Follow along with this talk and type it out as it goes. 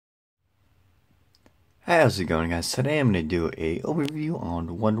How's it going, guys? Today I'm going to do a overview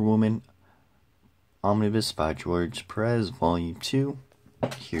on Wonder Woman Omnibus by George Perez, Volume 2.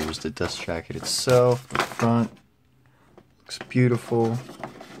 Here's the dust jacket itself, the front. Looks beautiful.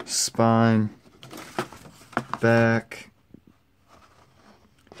 Spine. Back.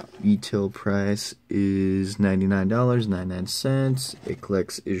 Retail price is $99.99. It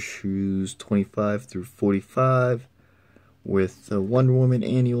collects issues 25 through 45 with the Wonder Woman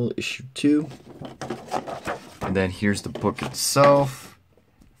Annual Issue 2. And then here's the book itself.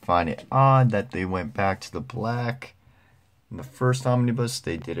 Find it odd that they went back to the black. In the first omnibus,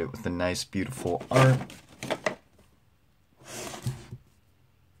 they did it with a nice, beautiful art.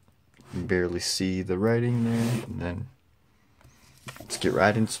 You can barely see the writing there. And then let's get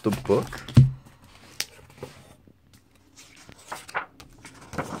right into the book.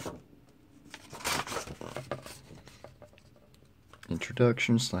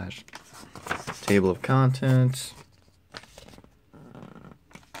 Introduction / table of contents.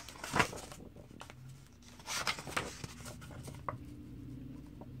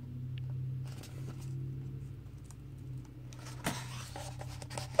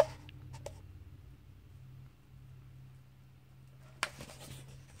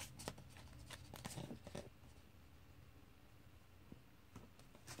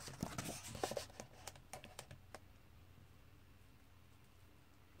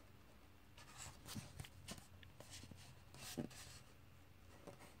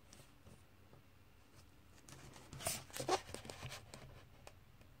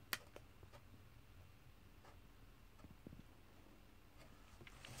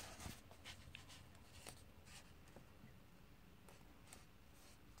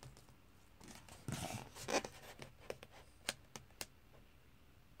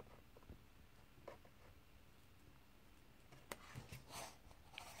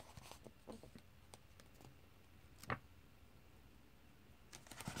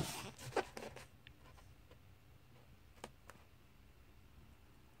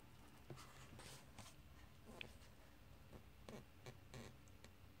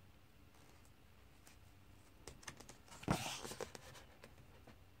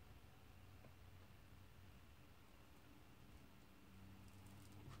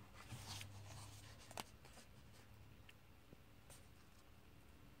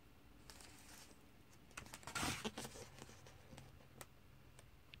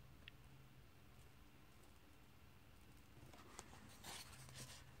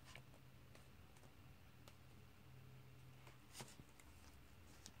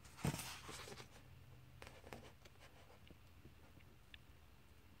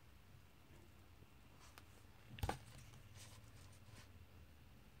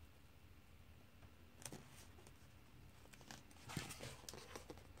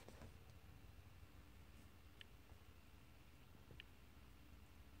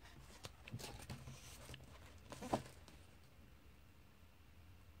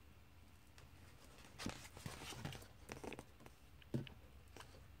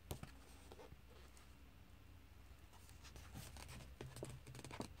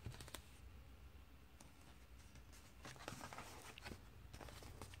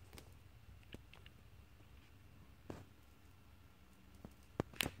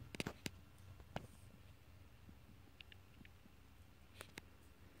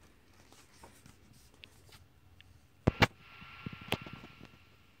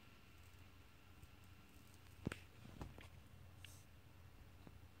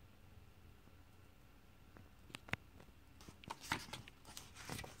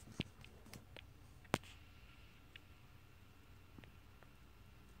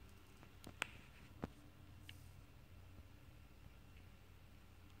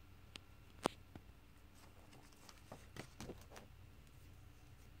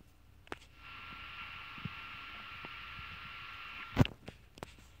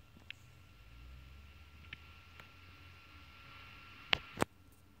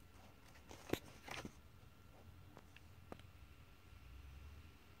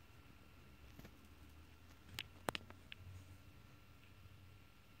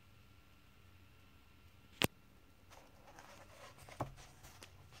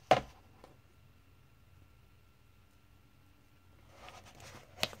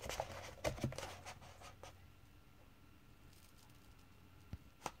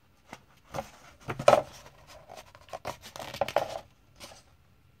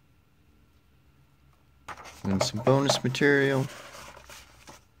 And some bonus material.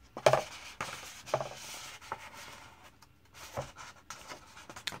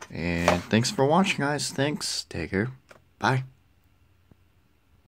 And thanks for watching, guys. Thanks. Take care. Bye.